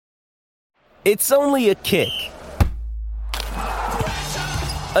It's only a kick,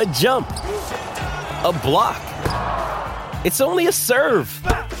 a jump, a block. It's only a serve.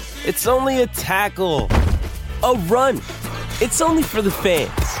 It's only a tackle, a run. It's only for the fans.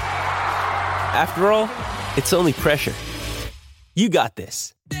 After all, it's only pressure. You got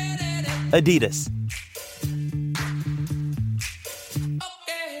this. Adidas.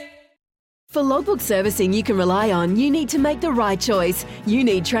 For logbook servicing you can rely on, you need to make the right choice. You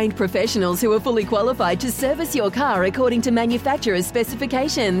need trained professionals who are fully qualified to service your car according to manufacturer's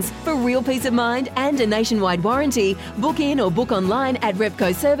specifications. For real peace of mind and a nationwide warranty, book in or book online at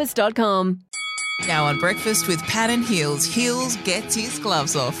repcoservice.com. Now on Breakfast with Pat and Heels, Heels gets his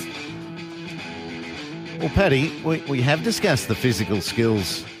gloves off. Well, Paddy, we have discussed the physical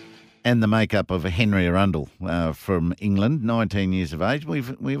skills and the makeup of a Henry Arundel from England, 19 years of age.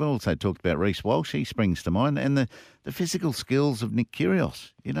 We've also talked about Reece Walsh. He springs to mind. And the physical skills of Nick Kyrgios.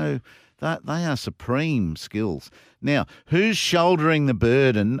 You know, they are supreme skills. Now, who's shouldering the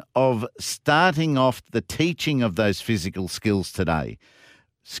burden of starting off the teaching of those physical skills today?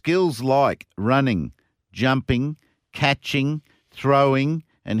 Skills like running, jumping, catching, throwing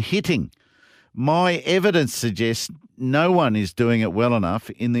and hitting. My evidence suggests no one is doing it well enough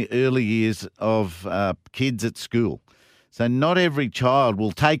in the early years of kids at school. So not every child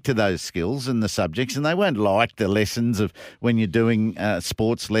will take to those skills and the subjects, and they won't like the lessons of when you're doing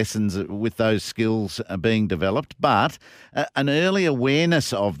sports lessons with those skills being developed. But an early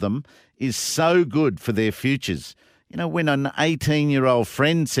awareness of them is so good for their futures. You know, when an 18-year-old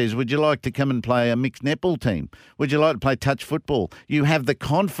friend says, would you like to come and play a mixed netball team? Would you like to play touch football? You have the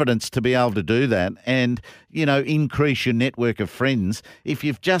confidence to be able to do that and, you know, increase your network of friends. If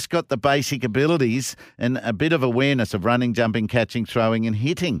you've just got the basic abilities and a bit of awareness of running, jumping, catching, throwing and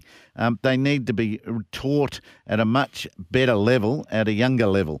hitting, they need to be taught at a much better level, at a younger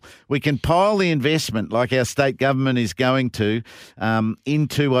level. We can pile the investment, like our state government is going to,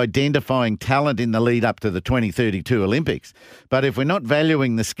 into identifying talent in the lead up to the 2032 Olympics. But if we're not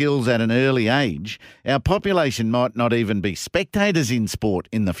valuing the skills at an early age, our population might not even be spectators in sport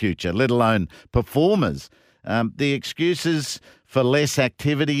in the future, let alone performers. The excuses for less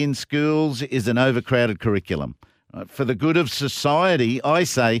activity in schools is an overcrowded curriculum. For the good of society, I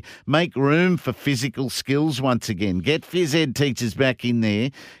say make room for physical skills once again. Get phys ed teachers back in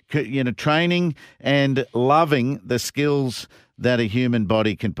there, you know, training and loving the skills that a human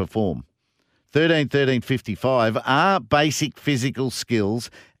body can perform. 1355, are basic physical skills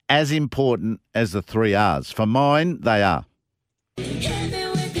as important as the 3 R's? For mine, they are.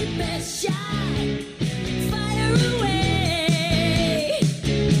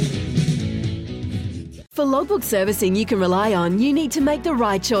 For logbook servicing you can rely on, you need to make the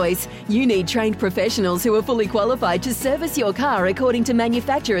right choice. You need trained professionals who are fully qualified to service your car according to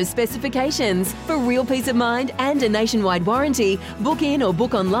manufacturer's specifications. For real peace of mind and a nationwide warranty, book in or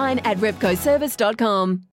book online at repcoservice.com.